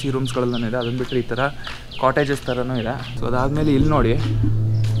ಇದೆ, AC ರೂಮ್ಸ್ಗಳಲ್ಲೂ ಇದೆ. ಅದನ್ನು ಬಿಟ್ಟರೆ ಈ ಥರ ಕಾಟೇಜಸ್ ಥರನೂ ಇದೆ. ಸೊ ಅದಾದಮೇಲೆ ಇಲ್ಲಿ ನೋಡಿ,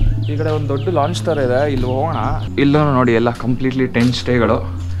 ಈ ಕಡೆ ಒಂದು ದೊಡ್ಡ ಲಾಂಚ್ ಥರ ಇದೆ. ಇಲ್ಲಿ ಹೋಗೋಣ. ಇಲ್ಲೂ ನೋಡಿ ಎಲ್ಲ ಕಂಪ್ಲೀಟ್ಲಿ ಟೆಂಟ್ ಸ್ಟೇಗಳು.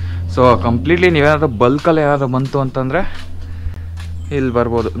 ಸೊ ಕಂಪ್ಲೀಟ್ಲಿ ನೀವೇನಾದರೂ ಬಲ್ಕಲ್ಲಿ ಏನಾದರೂ ಬಂತು ಅಂತಂದರೆ ಇಲ್ಲಿ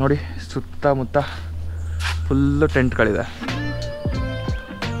ಬರ್ಬೋದು. ನೋಡಿ, ಸುತ್ತಮುತ್ತ ಫುಲ್ಲು ಟೆಂಟ್ಗಳಿದೆ.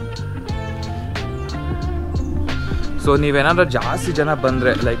 ಸೊ ನೀವೇನಾದ್ರೂ ಜಾಸ್ತಿ ಜನ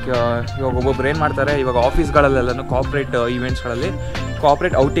ಬಂದರೆ, ಲೈಕ್ ಇವಾಗ ಒಬ್ಬೊಬ್ರು ಏನು ಮಾಡ್ತಾರೆ, ಇವಾಗ ಆಫೀಸ್ಗಳಲ್ಲೆಲ್ಲನೂ ಕಾರ್ಪೊರೇಟ್ ಈವೆಂಟ್ಸ್ಗಳಲ್ಲಿ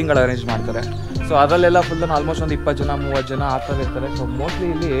ಕಾರ್ಪೊರೇಟ್ ಔಟಿಂಗ್ಗಳು ಅರೇಂಜ್ ಮಾಡ್ತಾರೆ. ಸೊ ಅದರಲ್ಲೆಲ್ಲ ಫುಲ್ ಆಲ್ಮೋಸ್ಟ್ ಒಂದು 20 ಜನ 30 ಜನ ಆ ಥರ ಇರ್ತಾರೆ. ಸೊ ಮೋಸ್ಟ್ಲಿ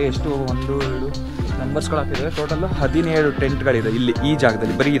ಇಲ್ಲಿ ಎಷ್ಟು 1-2 ನಂಬರ್ಸ್ಗಳು ಹಾಕಿದ್ದಾರೆ. ಟೋಟಲ್ಲು 17 ಟೆಂಟ್ಗಳಿದೆ ಇಲ್ಲಿ ಈ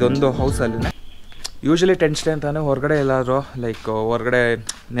ಜಾಗದಲ್ಲಿ, ಬರೀ ಇದೊಂದು ಹೌಸಲ್ಲಿ. ಯೂಶ್ವಲಿ ಟೆಂಟ್ ಸ್ಟೇ ಅಂತಾನೆ ಹೊರಗಡೆ ಎಲ್ಲಾದರೂ ಲೈಕ್ ಹೊರಗಡೆ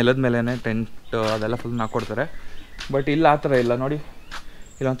ನೆಲದ ಮೇಲೇ ಟೆಂಟ್ ಅದೆಲ್ಲ ಫುಲ್ ಹಾಕ್ಕೊಡ್ತಾರೆ. ಬಟ್ ಇಲ್ಲಿ ಆ ಥರ ಇಲ್ಲ. ನೋಡಿ,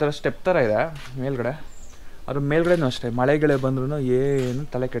 ಇಲ್ಲೊಂಥರ ಸ್ಟೆಪ್ ಥರ ಇದೆ ಮೇಲ್ಗಡೆ. ಅದ್ರ ಮೇಲ್ಗಡೆನೂ ಅಷ್ಟೇ, ಮಳೆಗಳೇ ಬಂದ್ರೂ ಏನು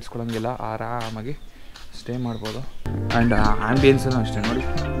ತಲೆ ಕೆಡ್ಸ್ಕೊಳಂಗಿಲ್ಲ, ಆರಾಮಾಗಿ ಸ್ಟೇ ಮಾಡ್ಬೋದು. ಆ್ಯಂಡ್ ಆ್ಯಂಬಿಯನ್ಸೂ ಅಷ್ಟೇ. ನೋಡಿ,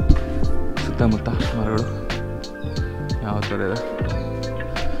 ಸುತ್ತಮುತ್ತ ಮರಗಳು ಯಾವ ಥರ ಇದೆ.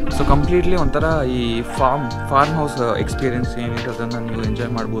 ಸೊ ಕಂಪ್ಲೀಟ್ಲಿ ಒಂಥರ ಈ ಫಾರ್ಮ್ ಹೌಸ್ ಎಕ್ಸ್ಪೀರಿಯೆನ್ಸ್ ಏನಿದೆ ಅದನ್ನು ನೀವು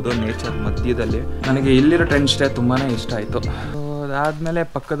ಎಂಜಾಯ್ ಮಾಡ್ಬೋದು ನೇಚರ್ ಮಧ್ಯದಲ್ಲಿ. ನನಗೆ ಇಲ್ಲಿರೋ ಟೆಂಟ್ ಸ್ಟೇ ತುಂಬಾ ಇಷ್ಟ ಆಯಿತು. ಸೊ ಅದಾದಮೇಲೆ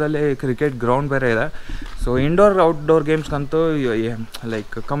ಪಕ್ಕದಲ್ಲಿ ಕ್ರಿಕೆಟ್ ಗ್ರೌಂಡ್ ಬೇರೆ ಇದೆ. ಸೊ ಇಂಡೋರ್ ಔಟ್ಡೋರ್ ಗೇಮ್ಸ್ಗಂತೂ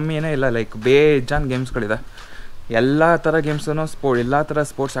ಲೈಕ್ ಕಮ್ಮಿಯೇ ಇಲ್ಲ, ಲೈಕ್ ಬೇಜಾನ್ ಗೇಮ್ಸ್ಗಳಿದೆ. ಎಲ್ಲ ಥರ ಗೇಮ್ಸನ್ನು ಎಲ್ಲ ಥರ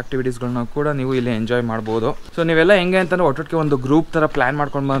ಸ್ಪೋರ್ಟ್ಸ್ ಆ್ಯಕ್ಟಿವಿಟೀಸ್ಗಳನ್ನ ಕೂಡ ನೀವು ಇಲ್ಲಿ ಎಂಜಾಯ್ ಮಾಡ್ಬೋದು. ಸೊ ನೀವೆಲ್ಲ ಹೆಂಗೆ ಅಂತಂದರೆ ಒಟ್ಟೊಟ್ಟಿಗೆ ಒಂದು ಗ್ರೂಪ್ ಥರ ಪ್ಲ್ಯಾನ್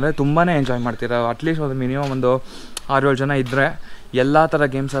ಮಾಡ್ಕೊಂಡು ಬಂದರೆ ತುಂಬಾ ಎಂಜಾಯ್ ಮಾಡ್ತೀರಾ. ಅಟ್ಲೀಸ್ಟ್ ಒಂದು ಮಿನಿಮಮ್ ಒಂದು 6-7 ಜನ ಇದ್ದರೆ ಎಲ್ಲ ಥರ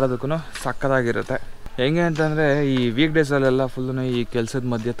ಗೇಮ್ಸ್ ಆಡೋದಕ್ಕೂ ಸಕ್ಕತ್ತಾಗಿರುತ್ತೆ. ಹೆಂಗೆ ಅಂತಂದರೆ ಈ ವೀಕ್ ಡೇಸಲ್ಲೆಲ್ಲ ಫುಲ್ಲು ಈ ಕೆಲಸದ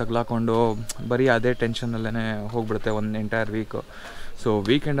ಮಧ್ಯೆ ತಗ್ಲಾಕೊಂಡು ಬರೀ ಅದೇ ಟೆನ್ಷನಲ್ಲೇ ಹೋಗ್ಬಿಡುತ್ತೆ ಒಂದು ಎಂಟೈರ್ ವೀಕು. ಸೊ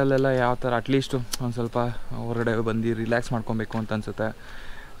ವೀಕೆಂಡಲ್ಲೆಲ್ಲ ಯಾವ ಥರ ಅಟ್ಲೀಸ್ಟು ಒಂದು ಸ್ವಲ್ಪ ಹೊರಗಡೆ ಬಂದು ರಿಲ್ಯಾಕ್ಸ್ ಮಾಡ್ಕೊಬೇಕು ಅಂತ ಅನಿಸುತ್ತೆ.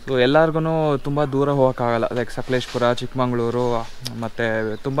 ಸೊ ಎಲ್ಲರಿಗೂ ತುಂಬ ದೂರ ಹೋಗೋಕ್ಕಾಗಲ್ಲ. ಲೈಕ್ ಸಕಲೇಶ್ಪುರ, ಚಿಕ್ಕಮಗಳೂರು ಮತ್ತು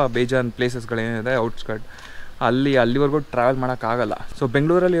ತುಂಬ ಬೇಜಾನ್ ಪ್ಲೇಸಸ್ಗಳೇನಿದೆ ಔಟ್ಸ್ಕಟ್, ಅಲ್ಲಿವರೆಗೂ ಟ್ರಾವೆಲ್ ಮಾಡೋಕ್ಕಾಗಲ್ಲ. ಸೊ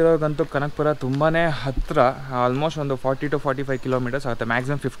ಬೆಂಗಳೂರಲ್ಲಿ ಇರೋಗಂತೂ ಕನಕಪುರ ತುಂಬಾ ಹತ್ತಿರ, ಆಲ್ಮೋಸ್ಟ್ ಒಂದು 40 to 45 ಕಿಲೋಮೀಟರ್ಸ್ ಆಗುತ್ತೆ,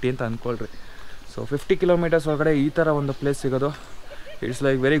 ಮ್ಯಾಕ್ಸಿಮಮ್ 50 ಅಂತ ಅಂದ್ಕೊಳ್ರಿ. ಸೊ 50 ಕಿಲೋಮೀಟರ್ಸ್ ಒಳಗಡೆ ಈ ಥರ ಒಂದು ಪ್ಲೇಸ್ ಸಿಗೋದು it's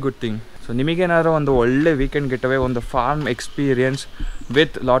like very good thing. So ನಿಮಗೇನಾದರೂ ಒಂದು ಒಳ್ಳೆ ವೀಕೆಂಡ್ ಗೆಟವೇ, ಒಂದು form experience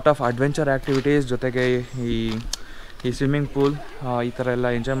with lot of adventure activities, ಜೊತೆಗೆ ಈ ಸ್ವಿಮ್ಮಿಂಗ್ ಪೂಲ್ ಈ ಥರ ಎಲ್ಲ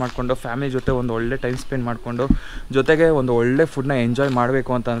ಎಂಜಾಯ್ ಮಾಡಿಕೊಂಡು ಫ್ಯಾಮಿಲಿ ಜೊತೆ ಒಂದು ಒಳ್ಳೆ ಟೈಮ್ ಸ್ಪೆಂಡ್ ಮಾಡಿಕೊಂಡು ಜೊತೆಗೆ ಒಂದು ಒಳ್ಳೆ ಫುಡ್ನ ಎಂಜಾಯ್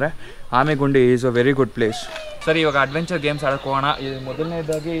ಮಾಡಬೇಕು ಅಂತಂದರೆ ಆಮೆಗುಂಡಿ is a very good place. ಸರಿ, ಇವಾಗ ಅಡ್ವೆಂಚರ್ ಗೇಮ್ಸ್ ಆಡೋಕೆ ಹೋಗೋಣ. ಇಲ್ಲಿ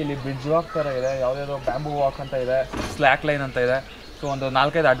ಮೊದಲನೇದಾಗಿ ಇಲ್ಲಿ ಬ್ರಿಡ್ಜ್ ವಾಕ್ ಥರ ಇದೆ, ಯಾವುದ್ಯಾವುದೋ ಬ್ಯಾಂಬೂ ವಾಕ್ ಅಂತ ಇದೆ, ಸ್ಲ್ಯಾಕ್ ಲೈನ್ ಅಂತ ಇದೆ. ಸೊ ಒಂದು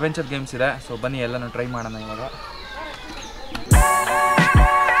 4-5 ಅಡ್ವೆಂಚರ್ ಗೇಮ್ಸ್ ಇದೆ. ಸೊ ಬನ್ನಿ ಎಲ್ಲನೂ ಟ್ರೈ ಮಾಡೋಣ ಇವಾಗ.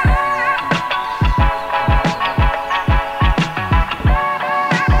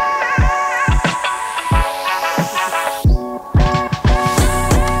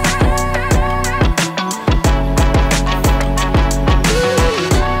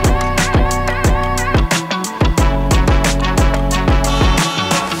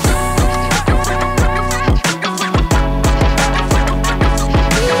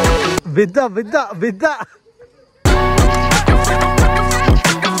 ಬಿದ್ದ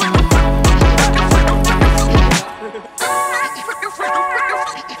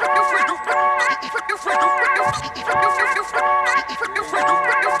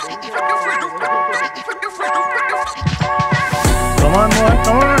Come on,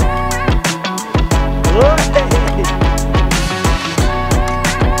 come on.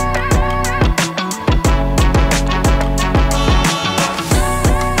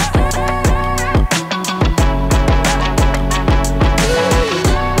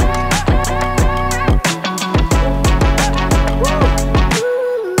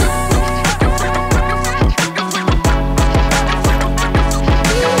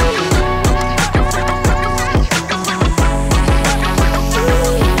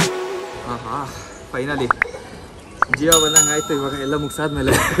 Finally ಜೀವ ಬಂದಂಗೆ ಆಯಿತು. ಇವಾಗ ಎಲ್ಲ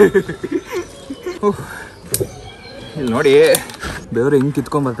ಮುಗಿಸಾದ್ಮೇಲೆ ಇಲ್ಲಿ ನೋಡಿ ಬೆವರು ಹಿಂಗೆ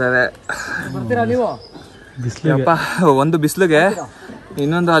ಕಿತ್ಕೊಂಡ್ಬರ್ತಾರೆ. ಅಪ್ಪ ಒಂದು ಬಿಸಿಲಿಗೆ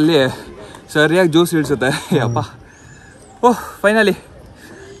ಇನ್ನೊಂದು ಅಲ್ಲಿ ಸರಿಯಾಗಿ ಜ್ಯೂಸ್ ಇಳಿಸುತ್ತೆ. ಅಪ್ಪ ಓಹ್ finally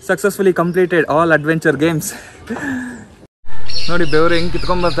successfully completed all adventure games. ನೋಡಿ ಬೆವರು ಹೆಂಗೆ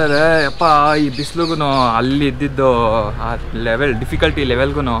ಕಿತ್ಕೊಂಡ್ಬರ್ತಾರೆ. ಅಪ್ಪ ಈ ಬಿಸಿಲಿಗೂ ಅಲ್ಲಿ ಇದ್ದಿದ್ದು ಆ ಲೆವೆಲ್ ಡಿಫಿಕಲ್ಟಿ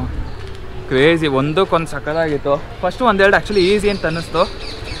ಲೆವೆಲ್ಗೂ ಕ್ರೇಜಿ. ಒಂದಕ್ಕೊಂದು ಸಕ್ಕತ್ತಾಗಿತ್ತು. ಫಸ್ಟು ಒಂದೆರಡು ಆ್ಯಕ್ಚುಲಿ ಈಸಿ ಅಂತ ಅನ್ನಿಸ್ತು.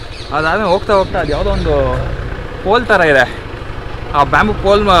 ಅದಾದಮೇಲೆ ಹೋಗ್ತಾ ಹೋಗ್ತಾ ಅದು ಯಾವುದೋ ಒಂದು ಪೋಲ್ ಥರ ಇದೆ, ಆ ಬ್ಯಾಂಬು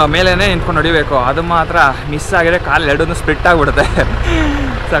ಪೋಲ್ ಮೇಲೇ ನಿಂತ್ಕೊಂಡು ಹೊಡಿಬೇಕು. ಅದು ಮಾತ್ರ ಮಿಸ್ ಆಗಿದೆ, ಕಾಲು ಎರಡೂ ಸ್ಪ್ಲಿಟ್ ಆಗಿಬಿಡುತ್ತೆ.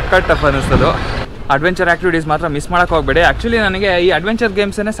 ಸಖತ್ ಟಫ್ ಅನ್ನಿಸ್ತದು. ಅಡ್ವೆಂಚರ್ ಆ್ಯಕ್ಟಿವಿಟೀಸ್ ಮಾತ್ರ ಮಿಸ್ ಮಾಡೋಕ್ಕೆ ಹೋಗಬೇಡಿ. ಆ್ಯಕ್ಚುಲಿ ನನಗೆ ಈ ಅಡ್ವೆಂಚರ್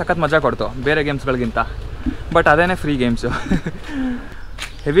ಗೇಮ್ಸೇ ಸಖತ್ ಮಜಾ ಕೊಡ್ತು ಬೇರೆ ಗೇಮ್ಸ್ಗಳಿಗಿಂತ. ಬಟ್ ಅದೇನೇ ಫ್ರೀ ಗೇಮ್ಸು.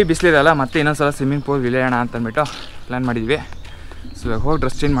 ಹೆವಿ ಬಿಸಿಲಿರಲ್ಲ, ಮತ್ತೆ ಇನ್ನೊಂದು ಸಲ ಸ್ವಿಮ್ಮಿಂಗ್ ಪೂಲ್ ಇಳಿಯೋಣ ಅಂತಂದ್ಬಿಟ್ಟು ಪ್ಲ್ಯಾನ್ ಮಾಡಿದ್ವಿ. ಸೊ ಹೋಗಿ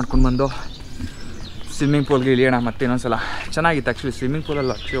ಡ್ರೆಸ್ ಚೇಂಜ್ ಮಾಡ್ಕೊಂಡು ಬಂದು ಸ್ವಿಮ್ಮಿಂಗ್ ಪೂಲ್ಗೆ ಇಳಿಯೋಣ ಮತ್ತೆ ಇನ್ನೊಂದು ಸಲ. ಚೆನ್ನಾಗಿತ್ತು ಆ್ಯಕ್ಚುಲಿ ಸ್ವಿಮ್ಮಿಂಗ್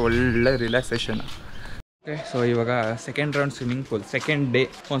ಪೂಲಲ್ಲಿ ಆ್ಯಕ್ಚುಲಿ ಒಳ್ಳೆ ರಿಲ್ಯಾಕ್ಸೇಷನ್. ಓಕೆ, ಸೊ ಇವಾಗ second round swimming pool, second day.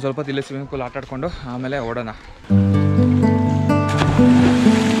 ಒಂದು ಸ್ವಲ್ಪ ಹೊತ್ತು ಇಲ್ಲೇ ಸ್ವಿಮ್ಮಿಂಗ್ ಪೂಲ್ ಆಟ ಆಡ್ಕೊಂಡು ಆಮೇಲೆ ಓಡೋಣ.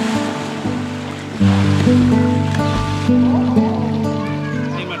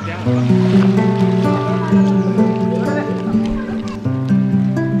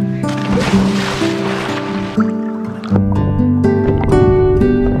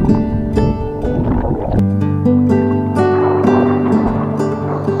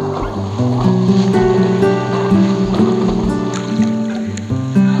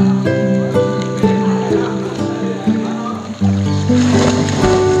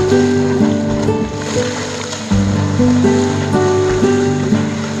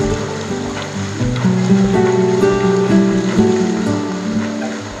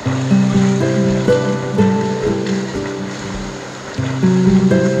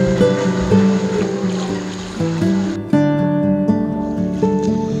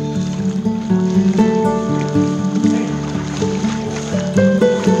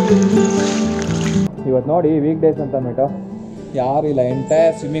 ಇವತ್ತು ನೋಡಿ ವೀಕ್ ಡೇಸ್ ಅಂತ ಅಂದ್ಬಿಟ್ಟು ಯಾರು ಇಲ್ಲ,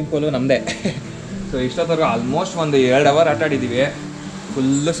 ಎಂಟೈರ್ ಸ್ವಿಮ್ಮಿಂಗ್ ಪೂಲು ನಮ್ಮದೇ. ಸೊ ಇಷ್ಟೊತ್ತವರೆಗೂ ಆಲ್ಮೋಸ್ಟ್ ಒಂದು 2 ಅವರ್ ಆಟ ಆಡಿದ್ದೀವಿ.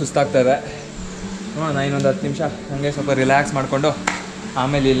 ಫುಲ್ಲು ಸುಸ್ತಾಗ್ತದೆ. ನೋಡೋಣ ಇನ್ನೊಂದು 10 ನಿಮಿಷ ಹಂಗೆ ಸ್ವಲ್ಪ ರಿಲ್ಯಾಕ್ಸ್ ಮಾಡಿಕೊಂಡು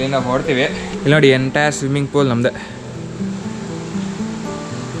ಆಮೇಲೆ ಇಲ್ಲಿಂದ ಹೊಡ್ತೀವಿ. ಇಲ್ಲಿ ನೋಡಿ ಎಂಟೈರ್ ಸ್ವಿಮ್ಮಿಂಗ್ ಪೂಲ್ ನಮ್ಮದೇ.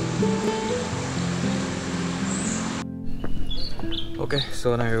 ಓಕೆ,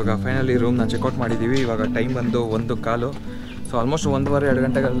 ಸೊ ನಾವು ಇವಾಗ ಫೈನಲಿ ರೂಮ್ನ ಚೆಕ್ಔಟ್ ಮಾಡಿದ್ದೀವಿ. ಇವಾಗ ಟೈಮ್ ಬಂದು 1:15. ಸೊ ಆಲ್ಮೋಸ್ಟ್ 1:30-2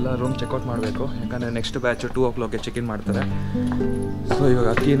 ಗಂಟೆಗೆಲ್ಲ ರೂಮ್ ಚೆಕ್ಔಟ್ ಮಾಡಬೇಕು, ಯಾಕಂದರೆ ನೆಕ್ಸ್ಟ್ ಬ್ಯಾಚು 2 o'clockಗೆ ಚೆಕ್-ಇನ್ ಮಾಡ್ತಾರೆ. ಸೊ ಇವಾಗ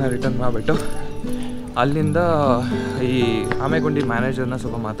ಕೀನ ರಿಟರ್ನ್ ಮಾಡಿಬಿಟ್ಟು ಅಲ್ಲಿಂದ ಈ ಆಮೆಗುಂಡಿ ಮ್ಯಾನೇಜರ್ನ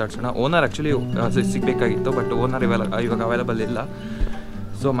ಸ್ವಲ್ಪ ಮಾತಾಡ್ಸೋಣ. ಓನರ್ ಆ್ಯಕ್ಚುಲಿ ಸಿಗಬೇಕಾಗಿತ್ತು, ಬಟ್ ಓನರ್ ಇವಾಗ ಅವೈಲಬಲ್ ಇಲ್ಲ.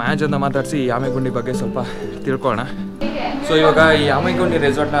 ಸೊ ಮ್ಯಾನೇಜರ್ನ ಮಾತಾಡಿಸಿ ಈ ಆಮೆಗುಂಡಿ ಬಗ್ಗೆ ಸ್ವಲ್ಪ ತಿಳ್ಕೊಳ್ಳೋಣ. ಸೊ ಇವಾಗ ಈ ಆಮೆಗುಂಡಿ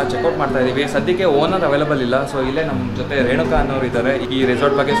ರೆಸಾರ್ಟ್ನ ಚೆಕ್ಔಟ್ ಮಾಡ್ತಾ ಇದ್ದೀವಿ. ಸದ್ಯಕ್ಕೆ ಓನರ್ ಅವೈಲಬಲ್ ಇಲ್ಲ. ಸೊ ಇಲ್ಲೇ ನಮ್ಮ ಜೊತೆ ರೇಣುಕಾ ಅನ್ನೋರು ಇದ್ದಾರೆ. ಈ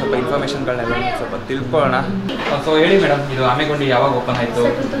ರೆಸಾರ್ಟ್ ಬಗ್ಗೆ ಸ್ವಲ್ಪ ಇನ್ಫಾರ್ಮೇಷನ್ಗಳನ್ನೆಲ್ಲ ಸ್ವಲ್ಪ ತಿಳ್ಕೊಳ್ಳೋಣ. ಸೊ ಹೇಳಿ ಮೇಡಮ್, ಇದು ಆಮೆಗುಂಡಿ ಯಾವಾಗ ಓಪನ್ ಆಯಿತು?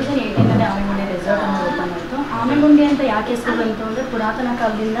 2018 ಆಮೆಗುಂಡಿ ರೆಸಾರ್ಟ್ ಅನ್ನೋದು ಓಪನ್ ಆಯಿತು. ಆಮೆಗುಂಡಿ ಅಂತ ಯಾಕೆ ಹೆಸರು ಬಂತು ಅಂದರೆ, ಪುರಾತನ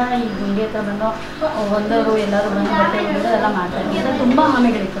ಕಾಲದಿಂದ ಈ ಗುಂಡಿ ಹತ್ರ ಬಂದು ಒಂದವರು ಎಲ್ಲರೂ ಬಂದು ಬಟ್ಟೆ ಎಲ್ಲ ಮಾಡ್ತಾ ಇದ್ದಾರೆ. ತುಂಬ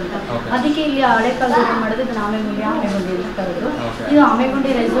ಆಮೆಗಳಿತ್ತು ಅಂತ, ಅದಕ್ಕೆ ಇಲ್ಲಿ ಹಳೆ ಕಾಲದಲ್ಲಿ ಮಾಡಿದ್ರು ಇದನ್ನು ಆಮೆಗುಂಡಿ ಅಂತ ಕರೆದ್ರು. ಇದು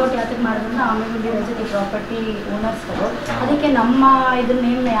ಆಮೆಗುಂಡಿ ರೆಸಾರ್ಟ್ ಯಾಕೆ ಮಾಡಿದ್ರೆ, ಆಮೆಗುಂಡಿ ರೆಸಾರ್ಟ್ ಈ ಪ್ರಾಪರ್ಟಿ ಓನರ್ಸ್ಗಳು, ಅದಕ್ಕೆ ನಮ್ಮ ಇದ್ರ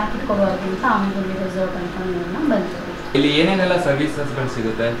ನೇಮ್ನ ಯಾಕೆ ಇಟ್ಕೊಡೋದು ಅಂತ ಆಮೆಗುಂಡಿ ರೆಸಾರ್ಟ್ ಅಂತ ನೇಮ್ನ ಬಂತು. ಇಲ್ಲಿ ಏನೇನೆಲ್ಲ ಸರ್ವಿಸಸ್ಗಳು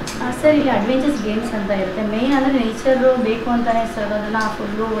ಸಿಗುತ್ತೆ ಸರ್? ಇಲ್ಲಿ ಅಡ್ವೆಂಚರ್ಸ್ ಗೇಮ್ಸ್ ಅಂತ ಇರುತ್ತೆ. ಮೇನ್ ಅಂದರೆ ನೇಚರು ಬೇಕು ಅಂತಲೇ ಸರ್ ಅದನ್ನು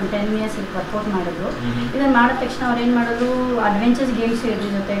ಫುಲ್ಲು 10 years ಇಲ್ಲಿ ವರ್ಕೌಟ್ ಮಾಡಿದ್ರು. ಇದನ್ನು ಮಾಡಿದ ತಕ್ಷಣ ಅವ್ರು ಏನು ಮಾಡೋದು, ಅಡ್ವೆಂಚರ್ಸ್ ಗೇಮ್ಸ್ ಇರೋದ್ರ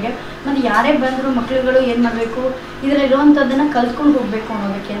ಜೊತೆಗೆ ಮತ್ತು ಯಾರೇ ಬಂದರೂ ಮಕ್ಳುಗಳು ಏನು ಮಾಡಬೇಕು, ಇದರಲ್ಲಿರುವಂಥದ್ದನ್ನು ಕಲ್ತ್ಕೊಂಡು ಹೋಗಬೇಕು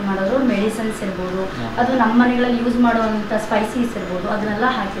ಅನ್ನೋದಕ್ಕೆ ಏನು ಮಾಡೋದು, ಮೆಡಿಸನ್ಸ್ ಇರ್ಬೋದು, ಅದು ನಮ್ಮ ಮನೆಗಳಲ್ಲಿ ಯೂಸ್ ಮಾಡುವಂಥ ಸ್ಪೈಸೀಸ್ ಇರ್ಬೋದು, ಅದನ್ನೆಲ್ಲ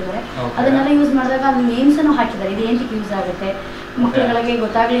ಹಾಕಿದ್ದಾರೆ. ಅದನ್ನೆಲ್ಲ ಯೂಸ್ ಮಾಡಿದಾಗ ಅದು ನೇಮ್ಸನ್ನು ಹಾಕಿದ್ದಾರೆ, ಇದು ಏನಕ್ಕೆ ಯೂಸ್ ಆಗುತ್ತೆ ಮಕ್ಕಳುಗಳಿಗೆ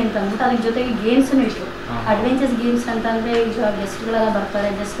ಗೊತ್ತಾಗಲಿ ಅಂತ ಅಂದ್ಬಿಟ್ಟು. ಅದ್ರ ಜೊತೆಗೆ ಗೇಮ್ಸನ್ನು ಇತ್ತು. ಅಡ್ವೆಂಚರ್ಸ್ ಗೇಮ್ಸ್ ಅಂತಂದರೆ ಈಗ ಗೆಸ್ಟ್ಗಳೆಲ್ಲ ಬರ್ತಾರೆ,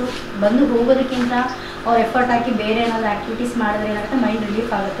 ಜಸ್ಟು ಬಂದು ಹೋಗೋದಕ್ಕಿಂತ ಅವ್ರು ಎಫರ್ಟ್ ಹಾಕಿ ಬೇರೆ ಏನಾದರೂ ಆ್ಯಕ್ಟಿವಿಟೀಸ್ ಮಾಡಿದ್ರೆ ಏನಾಗುತ್ತೆ, ಮೈಂಡ್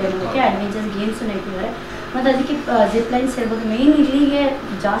ರಿಲೀಫ್ ಆಗುತ್ತೆ ಅನ್ನೋದಕ್ಕೆ ಅಡ್ವೆಂಚರ್ಸ್ ಗೇಮ್ಸನ್ನು ಇಟ್ಟಿದ್ದಾರೆ. ಮತ್ತು ಅದಕ್ಕೆ ಜಿಪ್ಲೈನ್ಸ್ ಇರ್ಬೋದು. ಮೇಯ್ನ್ ಇಲ್ಲಿಗೆ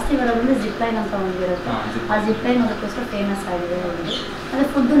ಜಾಸ್ತಿ ಬರೋದಂದರೆ ಜಿಪ್ಲೈನ್ ಅಂತ ಒಂದಿರುತ್ತೆ. ಆ ಜಿಪ್ಲೈನ್ ಅದಕ್ಕೋಸ್ಕರ ಫೇಮಸ್ ಆಗಿದೆ ಒಂದು. ಮತ್ತು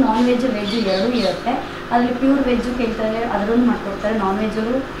ಫುಡ್ಡು ನಾನ್ ವೆಜ್ ವೆಜ್ ಎರಡೂ ಇರುತ್ತೆ. ಅದರಲ್ಲಿ ಪ್ಯೂರ್ ವೆಜ್ಜು ಕೇಳ್ತಾರೆ, ಅದರಲ್ಲೂ ಮಾಡ್ಕೊಡ್ತಾರೆ. ನಾನ್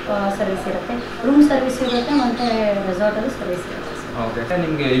ವೆಜ್ಜಲ್ಲೂ ಸರ್ವಿಸ್ ಇರುತ್ತೆ, ರೂಮ್ ಸರ್ವಿಸ್ ಇರುತ್ತೆ, ಮತ್ತು ರೆಸಾರ್ಟಲ್ಲೂ ಸರ್ವಿಸ್ ಇರುತ್ತೆ. ಓಕೆ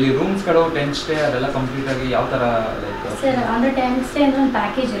ನಿಮಗೆ ಇಲ್ಲಿ ರೂಮ್ಸ್ಗಳು ಟೆಂಟ್ ಸ್ಟೇ ಅದೆಲ್ಲ ಕಂಪ್ಲೀಟ್ ಆಗಿ ಯಾವ ಥರ ಲೈಕ್ ಸರ್ ಅಂದರೆ ಟೆಂಟ್ ಸ್ಟೇ ಅಂದರೆ ಒಂದು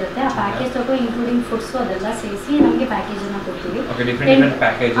ಪ್ಯಾಕೇಜ್ ಇರುತ್ತೆ. ಆ ಪ್ಯಾಕೇಜ್ ತಗೋ ಇನ್ಕ್ಲೂಡಿಂಗ್ ಫುಡ್ಸು ಅದೆಲ್ಲ ಸೇರಿಸಿ ನಮಗೆ ಪ್ಯಾಕೇಜನ್ನು ಕೊಡ್ತೀವಿ.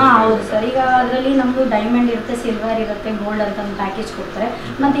 ಹಾಂ ಹೌದು ಸರ್. ಈಗ ಅದರಲ್ಲಿ ನಮ್ಮದು ಡೈಮಂಡ್ ಇರುತ್ತೆ, ಸಿಲ್ವರ್ ಇರುತ್ತೆ, ಗೋಲ್ಡ್ ಅಂತ ಒಂದು ಪ್ಯಾಕೇಜ್ ಕೊಡ್ತಾರೆ.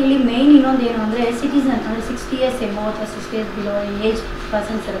 ಮತ್ತು ಇಲ್ಲಿ ಮೇಯ್ನ್ ಇನ್ನೊಂದು ಏನು ಅಂದರೆ ಸಿಟಿಸನ್ ಅಂದರೆ 60 years ಎಬೋ ಅಥವಾ 60 years ಬಿಲೋ ಏಜ್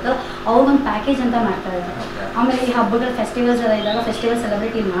ಪರ್ಸನ್ಸ್ ಇರುತ್ತಲ್ಲ ಅವ್ರಿಗೊಂದು ಪ್ಯಾಕೇಜ್ ಅಂತ ಮಾಡ್ತಾ ಇದ್ದಾರೆ. ಆಮೇಲೆ ಈ ಹಬ್ಬಗಳ ಫೆಸ್ಟಿವಲ್ಸ್ ಎಲ್ಲ ಇದ್ದಾಗ ಫೆಸ್ಟಿವಲ್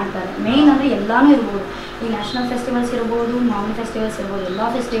ಸೆಲೆಬ್ರೇಟ್ ಇಲ್ಲಿ ಮಾಡ್ತಾರೆ. ಮೇಯ್ನ್ ಅಂದರೆ ಎಲ್ಲನೂ ಇರ್ಬೋದು. ಈ ನ್ಯಾಷನಲ್ ಫೆಸ್ಟಿವಲ್ಸ್ ಇರ್ಬೋದು, ಮಾಮೂಲಿ ಫೆಸ್ಟಿವಲ್ಸ್ ಇರ್ಬೋದು, ಎಲ್ಲ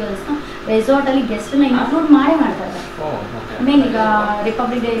ಫೆಸ್ಟಿವಲ್ಸ್ನ ರೆಸಾರ್ಟಲ್ಲಿ ಗೆಸ್ಟನ್ನ ಇನ್ಕ್ಲೂಡ್ ಮಾಡ್ತಾ ಇದ್ದಾರೆ. ಮೇನ್ ಈಗ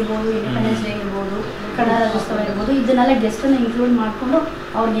ರಿಪಬ್ಲಿಕ್ ಡೇ ಇರ್ಬೋದು, ಇಂಡಿಪೆಂಡೆನ್ಸ್ ಡೇ ಇರ್ಬೋದು, ಕನ್ನಡ ರಾಜ್ಯೋತ್ಸವ ಇರ್ಬೋದು, ಇದನ್ನೆಲ್ಲ ಗೆಸ್ಟನ್ನು ಇನ್ಕ್ಲೂಡ್ ಮಾಡಿಕೊಂಡು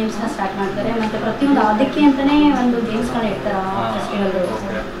ಅವ್ರ ಗೇಮ್ಸ್ನ ಸ್ಟಾರ್ಟ್ ಮಾಡ್ತಾರೆ. ಮತ್ತು ಪ್ರತಿಯೊಂದು ಅದಕ್ಕೆ ಅಂತಲೇ ಒಂದು ಗೇಮ್ಸ್ಗಳನ್ನ ಇರ್ತಾರೆ ಆ ಫೆಸ್ಟಿವಲ್ಗಳು.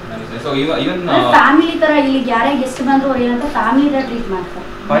 ಫ್ಯಾಮಿಲಿ ಥರ ಇಲ್ಲಿಗೆ ಯಾರೇ ಗೆಸ್ಟ್ ಬಂದರೂ ಅವ್ರು ಏನಂತ ಫ್ಯಾಮಿಲಿ ಥರ ಟ್ರೀಟ್ ಮಾಡ್ತಾರೆ.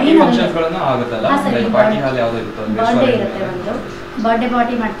 ಬರ್ಡೇ ಇರುತ್ತೆ, ಒಂದು ಬರ್ಡೇ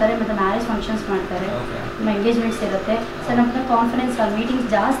ಪಾರ್ಟಿ ಮಾಡ್ತಾರೆ, ಮತ್ತು ಮ್ಯಾರೇಜ್ ಫಂಕ್ಷನ್ಸ್ ಮಾಡ್ತಾರೆ, ಎಂಗೇಜ್ಮೆಂಟ್ಸ್ ಇರುತ್ತೆ. ಸರ್ ನಮ್ಮ ಕಾನ್ಫರೆನ್ಸ್ ಹಾಲ್ ಮೀಟಿಂಗ್ಸ್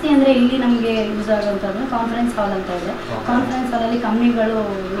ಜಾಸ್ತಿ ಅಂದರೆ ಇಲ್ಲಿ ನಮಗೆ ಯೂಸ್ ಆಗುವಂಥದ್ದು ಕಾನ್ಫರೆನ್ಸ್ ಹಾಲ್ ಅಂತ ಇದೆ. ಕಾನ್ಫರೆನ್ಸ್ ಹಾಲಲ್ಲಿ ಕಂಪ್ನಿಗಳು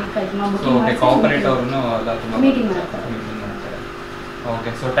ಮೀಟಿಂಗ್ ಮಾಡ್ತಾರೆ.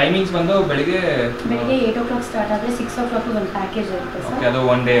 ಓಕೆ, ಸೊ ಟೈಮಿಂಗ್ಸ್ ಬಂದು ಬೆಳಿಗ್ಗೆ 8 o'clock ಸ್ಟಾರ್ಟ್ ಆದರೆ 6 o'clock ಒಂದು ಪ್ಯಾಕೇಜ್ ಇರುತ್ತೆ ಸರ್. ಅದು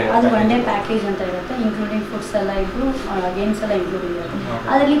ಒನ್ ಡೇ ಪ್ಯಾಕೇಜ್ ಅಂತ ಇರುತ್ತೆ. ಇನ್ಕ್ಲೂಡಿಂಗ್ ಫುಡ್ಸ್ ಎಲ್ಲ ಇದ್ದು ಗೇಮ್ಸ್ ಎಲ್ಲ ಇನ್ಕ್ಲೂಡಿಂಗ್ ಇರುತ್ತೆ.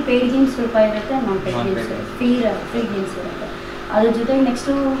 ಅದರಲ್ಲಿ ಪೇಯ್ಡ್ ಗೇಮ್ಸ್ ಸ್ವಲ್ಪ ಇರುತ್ತೆ, ನಾನ್ ಪೇಯ್ಡ್ ಗೇಮ್ಸ್ ಫ್ರೀ ಗೇಮ್ಸ್ ಇರುತ್ತೆ. ಅದ್ರ ಜೊತೆಗೆ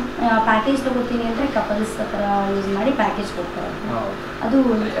ನೆಕ್ಸ್ಟು ಪ್ಯಾಕೇಜ್ ತೊಗೋತೀನಿ ಅಂದರೆ ಕಪಲ್ಸ್ ಆ ಥರ ಯೂಸ್ ಮಾಡಿ ಪ್ಯಾಕೇಜ್ ಕೊಡ್ತಾರೆ. ಅದು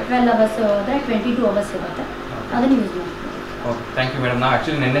 12 hours ಆದರೆ 22 hours ಇರುತ್ತೆ, ಅದನ್ನು ಯೂಸ್ ಮಾಡ್ತೀವಿ. Okay, thank you madam. ನಾವು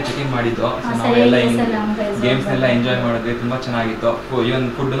ಆ್ಯಕ್ಚುಲಿ ನಿನ್ನೆ ಚೆಕ್ ಇನ್ ಮಾಡಿದ್ದು. ನಾವೆಲ್ಲ ಗೇಮ್ಸ್ನೆಲ್ಲ ಎಂಜಾಯ್ ಮಾಡಿದ್ವಿ, ತುಂಬ ಚೆನ್ನಾಗಿತ್ತು. ಈವನ್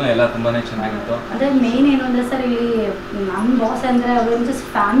ಫುಡ್ನು ಎಲ್ಲ ತುಂಬಾ ಚೆನ್ನಾಗಿತ್ತು. ಅದೇ ಮೇನ್ ಏನು ಅಂದರೆ ಸರ್ ಇಲ್ಲಿ ನಮ್ಮ ಬಾಸ್ ಅಂದರೆ ಅವರು ಜಸ್ಟ್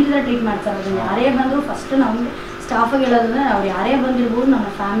ಫ್ಯಾಮಿಲಿ ಟ್ರೀಟ್ ಮಾಡ್ತಾರೆ. ಅದನ್ನು ಯಾರೇ ಬಂದರೂ ಫಸ್ಟ್ ನಮಗೆ ಸ್ಟಾಫಾಗಿ ಹೇಳೋದಂದ್ರೆ ಅವ್ರು ಯಾರೇ ಬಂದಿರ್ಬೋದು ನಮ್ಮ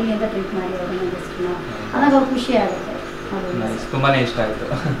ಫ್ಯಾಮಿಲಿ ಅಂತ ಟ್ರೀಟ್ ಮಾಡಿ ಅವ್ರನ್ನ ಗೆಸ್ಟ್ನ, ಅದಾಗ ಅವ್ರು ಖುಷಿ ಆಗುತ್ತೆ. ತುಂಬಾ ಇಷ್ಟ ಆಯಿತು.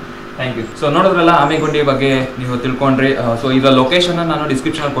 Thank you. ಸೊ ನೋಡಿದ್ರಲ್ಲ ಆಮೆಗುಂಡಿ ಬಗ್ಗೆ ನೀವು ತಿಳ್ಕೊಂಡ್ರಿ. ಸೊ ಇದರ ಲೊಕೇಶನ್ನ ನಾನು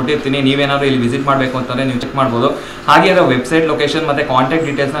ಡಿಸ್ಕ್ರಿಪ್ಷನಲ್ಲಿ ಕೊಟ್ಟಿರ್ತೀನಿ. ನೀವೇನಾದರೂ ಇಲ್ಲಿ ವಿಸಿಟ್ ಮಾಡಬೇಕು ಅಂತಂದರೆ ನೀವು ಚೆಕ್ ಮಾಡ್ಬೋದು. ಹಾಗೆ ಅದರ ವೆಬ್ಸೈಟ್ ಲೊಕೇಶನ್ ಮತ್ತು ಕಾಂಟ್ಯಾಕ್ಟ್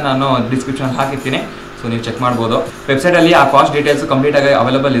ಡೀಟೇಲ್ಸ್ನ ನಾನು ಡಿಸ್ಕ್ರಿಪ್ಷನಲ್ಲಿ ಹಾಕಿರ್ತೀನಿ. ಸೊ ನೀವು ಚೆಕ್ ಮಾಡ್ಬೋದು. ವೆಬ್ಸೈಟಲ್ಲಿ ಆ ಕಾಸ್ಟ್ ಡೀಟೇಲ್ಸ್ ಕಂಪ್ಲೀಟಾಗಿ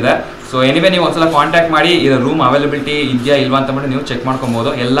ಅವೈಲೇಬಲ್ ಇದೆ. ಸೊ ಎನಿವೇ ನೀವು ಒಂದ್ಸಲ ಕಾಂಟ್ಯಾಕ್ಟ್ ಮಾಡಿ ಇದರ ರೂಮ್ ಅವೈಲಬಿಲಿಟಿ ಇದೆಯಾ ಇಲ್ವಾ ಅಂತ ಮಾಡಿ ನೀವು ಚೆಕ್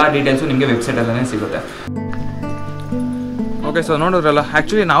ಮಾಡ್ಕೊಬೋದು. ಎಲ್ಲ ಡೀಟೇಲ್ಸು ನಿಮಗೆ ವೆಬ್ಸೈಟಲ್ಲೇ ಸಿಗುತ್ತೆ. ಓಕೆ, ಸೊ ನೋಡಿದ್ರಲ್ಲ,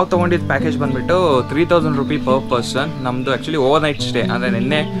 ಆ್ಯಕ್ಚುಲಿ ನಾವು ತೊಗೊಂಡಿದ್ದು ಪ್ಯಾಕೇಜ್ ಬಂದುಬಿಟ್ಟು 3000 ರೂಪಿ ಪರ್ ಪರ್ಸನ್. ನಮ್ಮದು ಆ್ಯಕ್ಚುಲಿ ಓವರ್ ನೈಟ್ ಸ್ಟೇ, ಅಂದರೆ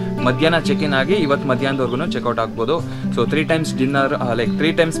ನಿನ್ನೆ ಮಧ್ಯಾಹ್ನ ಚೆಕ್ ಇನ್ ಆಗಿ ಇವತ್ತು ಮಧ್ಯಾಹ್ನದವರೆಗೂ ಚೆಕ್ಔಟ್ ಆಗ್ಬೋದು. So 3 times dinner, like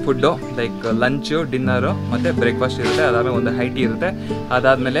 3 times food, like lunch, dinner ಮತ್ತು ಬ್ರೇಕ್ಫಾಸ್ಟ್ ಇರುತ್ತೆ. ಅದಾದಮೇಲೆ ಒಂದು ಹೈ ಟೀ ಇರುತ್ತೆ.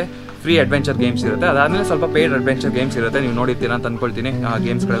 ಅದಾದಮೇಲೆ ಫ್ರೀ ಅಡ್ವೆಂಚರ್ ಗೇಮ್ಸ್ ಇರುತ್ತೆ. ಅದಾದಮೇಲೆ ಸ್ವಲ್ಪ ಪೇಯ್ಡ್ ಅಡ್ವೆಂಚರ್ ಗೇಮ್ಸ್ ಇರುತ್ತೆ. ನೀವು ನೋಡಿರ್ತೀರ ಅಂತ ಅಂದ್ಕೊಳ್ತೀನಿ. ಆ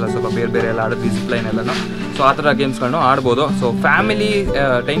ಗೇಮ್ಸ್ಗಳೆಲ್ಲ ಸ್ವಲ್ಪ ಬೇರೆ ಎಲ್ಲ ಆಡೋದು, ಡಿಸಿಪ್ಲೈನ್ ಎಲ್ಲನೂ. ಸೊ ಆ ಥರ ಗೇಮ್ಸ್ಗಳನ್ನೂ ಆಡ್ಬೋದು. ಸೊ ಫ್ಯಾಮಿಲಿ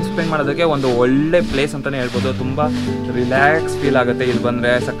ಟೈಮ್ ಸ್ಪೆಂಡ್ ಮಾಡೋದಕ್ಕೆ ಒಂದು ಒಳ್ಳೆ ಪ್ಲೇಸ್ ಅಂತಲೇ ಹೇಳ್ಬೋದು. ತುಂಬ ರಿಲ್ಯಾಕ್ಸ್ ಫೀಲ್ ಆಗುತ್ತೆ ಇಲ್ಲಿ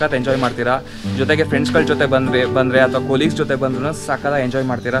ಬಂದರೆ. ಸಖತ್ ಎಂಜಾಯ್ ಮಾಡ್ತೀರಾ. ಜೊತೆಗೆ ಫ್ರೆಂಡ್ಸ್ಗಳ ಜೊತೆ ಬಂದರೆ ಅಥವಾ ಕೊಲೀಗ್ಸ್ ಜೊತೆ ಬಂದ್ರೂ ಸಖತ್ ಎಂಜಾಯ್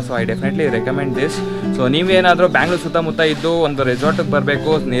ಮಾಡ್ತೀರಾ. So I definitely recommend this. So ನೀವೇನಾದರೂ ಬ್ಯಾಂಗ್ಳೂರ್ ಸುತ್ತಮುತ್ತ ಇದ್ದು ಒಂದು ರೆಸಾರ್ಟಿಗೆ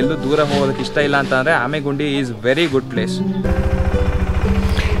ಬರಬೇಕು, ಎಲ್ಲೂ ದೂರ ಹೋಗೋದಕ್ಕೆ ಇಷ್ಟ ಇಲ್ಲ ಅಂತಂದರೆ ಆಮೆಗುಂಡಿ is very good place.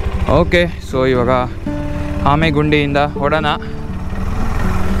 Okay, so ಇವಾಗ ಆಮೆಗುಂಡಿಯಿಂದ ಹೊಡೋಣ.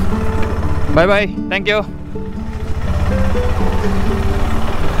 ಬಾಯ್ ಬಾಯ್, ಥ್ಯಾಂಕ್ ಯು.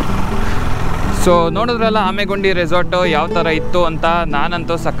 ಸೊ ನೋಡಿದ್ರಲ್ಲ ಆಮೆಗುಂಡಿ ರೆಸಾರ್ಟು ಯಾವ ಥರ ಇತ್ತು ಅಂತ.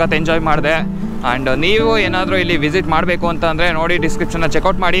 ನಾನಂತೂ ಸಖತ್ ಎಂಜಾಯ್ ಮಾಡಿದೆ. ಆ್ಯಂಡ್ ನೀವು ಏನಾದರೂ ಇಲ್ಲಿ ವಿಸಿಟ್ ಮಾಡಬೇಕು ಅಂತ ಅಂದರೆ ನೋಡಿ, ಡಿಸ್ಕ್ರಿಪ್ಷನ್ನ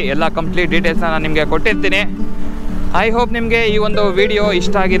ಚೆಕ್ಔಟ್ ಮಾಡಿ. ಎಲ್ಲ ಕಂಪ್ಲೀಟ್ ಡೀಟೇಲ್ಸ್ನ ನಾನು ನಿಮಗೆ ಕೊಟ್ಟಿರ್ತೀನಿ. ಐ ಹೋಪ್ ನಿಮಗೆ ಈ ಒಂದು ವಿಡಿಯೋ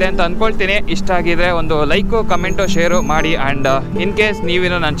ಇಷ್ಟ ಆಗಿದೆ ಅಂತ ಅಂದ್ಕೊಳ್ತೀನಿ. ಇಷ್ಟ ಆಗಿದರೆ ಒಂದು ಲೈಕು, ಕಮೆಂಟು, ಶೇರು ಮಾಡಿ. ಆ್ಯಂಡ್ ಇನ್ ಕೇಸ್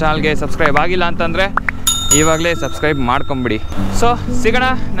ನೀವೇನೋ ನನ್ನ ಚಾನಲ್ಗೆ ಸಬ್ಸ್ಕ್ರೈಬ್ ಆಗಿಲ್ಲ ಅಂತಂದರೆ ಇವಾಗಲೇ ಸಬ್ಸ್ಕ್ರೈಬ್ ಮಾಡ್ಕೊಂಬಿಡಿ. ಸೊ ಸಿಗೋಣ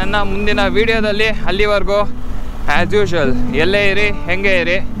ನನ್ನ ಮುಂದಿನ ವೀಡಿಯೋದಲ್ಲಿ. ಅಲ್ಲಿವರೆಗೂ ಆ್ಯಸ್ ಯೂಶ್ವಲ್ ಎಲ್ಲೇ ಇರಿ, ಹೆಂಗೆ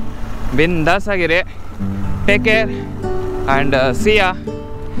ಇರಿ, ಬಿಂದಾಸ್ ಆಗಿರಿ. Take care and C yeah.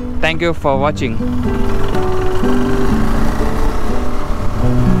 Thank you for watching.